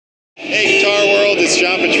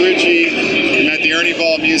Sean Petrucci. I'm at the Ernie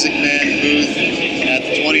Ball Music Man booth at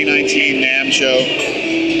the 2019 NAMM show.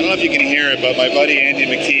 I don't know if you can hear it, but my buddy Andy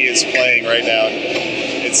McKee is playing right now.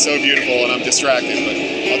 It's so beautiful, and I'm distracted, but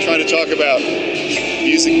I'll try to talk about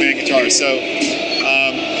Music Man guitars. So,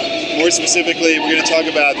 more specifically, we're going to talk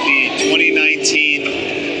about the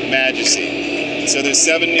 2019 Majesty. So there's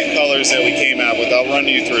 7 new colors that we came out with. I'll run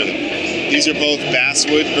you through them. These are both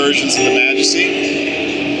basswood versions of the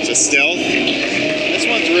Majesty. It's a stealth. This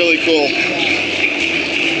one's really cool.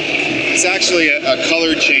 It's actually a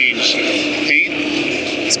color change paint.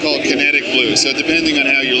 It's called kinetic blue. So depending on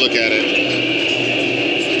how you look at it,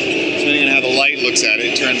 depending on how the light looks at it,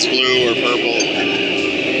 it turns blue or purple.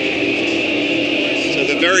 So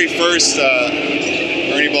the very first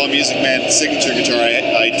Ernie Ball Music Man signature guitar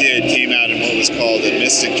I did came out in what was called a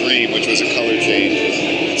Mystic Dream, which was a color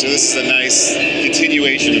change. So this is a nice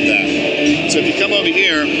continuation of that. So if you come over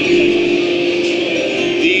here,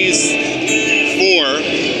 these 4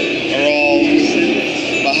 are all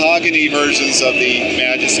mahogany versions of the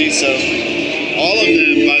Majesty. So all of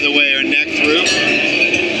them, by the way, are neck through.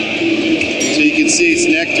 So you can see it's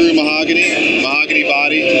neck through mahogany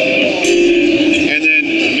body, and then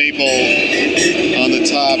maple on the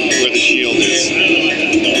top where the shield is.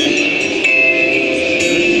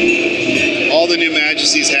 All the new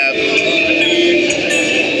Majesties have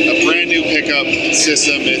a brand new pickup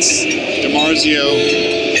system. It's DiMarzio,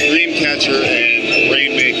 Dreamcatcher, and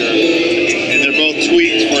Rainmaker, and they're both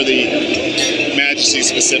tweaked for the Majesty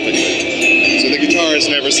specifically. So the guitar has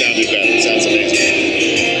never sounded better. It sounds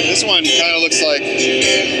amazing. This one kind of looks like,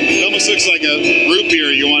 it almost looks like a root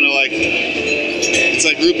beer you want to like, it's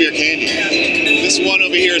like root beer candy. This one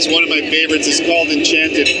over here is one of my favorites. It's called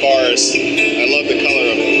Enchanted Forest. I love the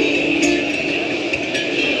color of it.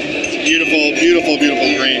 Beautiful, beautiful,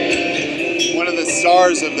 beautiful green. One of the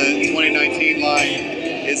stars of the 2019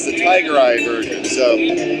 line is the Tiger Eye version. So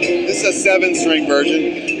this is a 7-string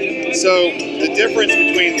version. So the difference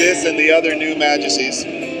between this and the other new Majesties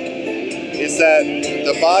is that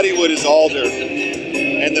the body wood is alder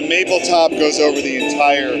and the maple top goes over the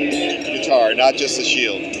entire guitar, not just the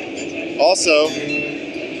shield. Also,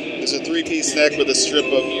 there's a 3-piece neck with a strip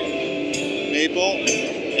of maple,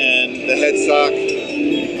 and the headstock,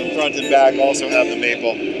 the front and back also have the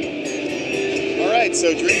maple. Alright,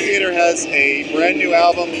 so Dream Theater has a brand new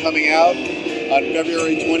album coming out on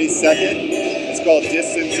February 22nd. It's called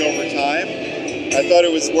Distance Over Time. I thought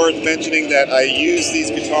it was worth mentioning that I use these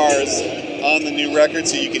guitars on the new record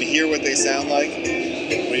so you can hear what they sound like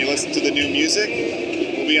when you listen to the new music.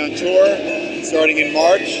 We'll be on tour starting in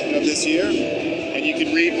March of this year, and you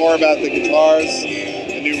can read more about the guitars,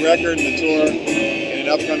 the new record, and the tour in an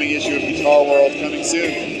upcoming issue of Guitar World coming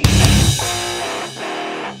soon.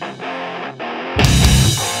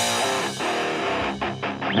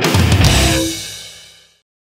 Yeah.